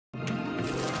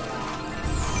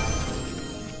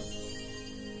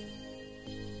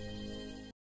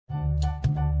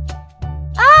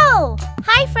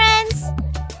Hi, friends!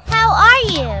 How are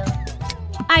you?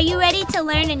 Are you ready to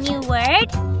learn a new word?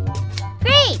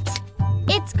 Great!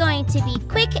 It's going to be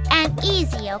quick and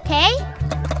easy, okay?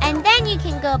 And then you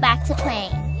can go back to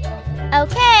playing.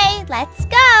 Okay, let's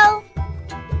go!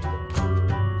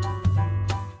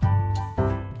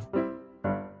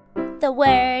 The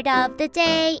word of the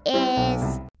day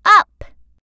is up.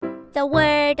 The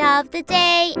word of the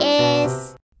day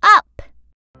is up.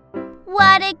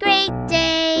 What a great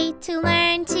day to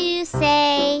learn to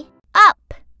say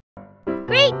up.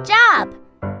 Great job!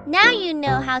 Now you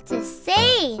know how to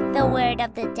say the word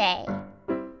of the day.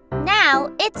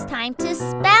 Now it's time to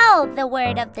spell the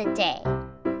word of the day.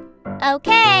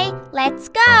 Okay, let's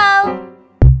go!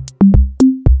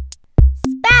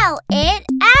 Spell it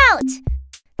out!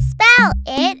 Spell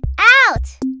it out!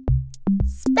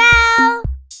 Spell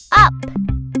up.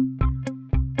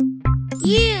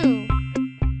 U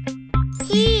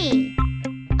P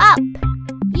up.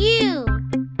 U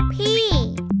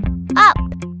P up.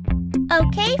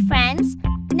 Okay, friends,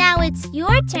 now it's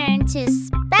your turn to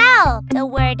spell the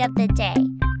word of the day.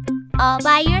 All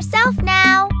by yourself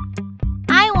now.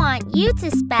 I want you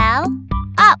to spell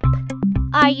up.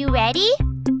 Are you ready?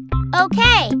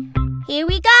 Okay, here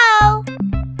we go.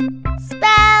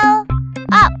 Spell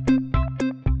up.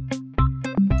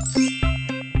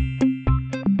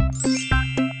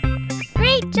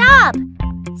 Great job!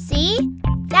 See,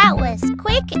 that was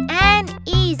quick and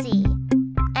easy.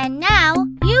 And now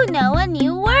you know a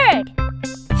new word.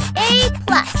 A+.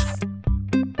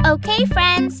 Okay,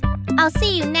 friends, I'll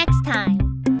see you next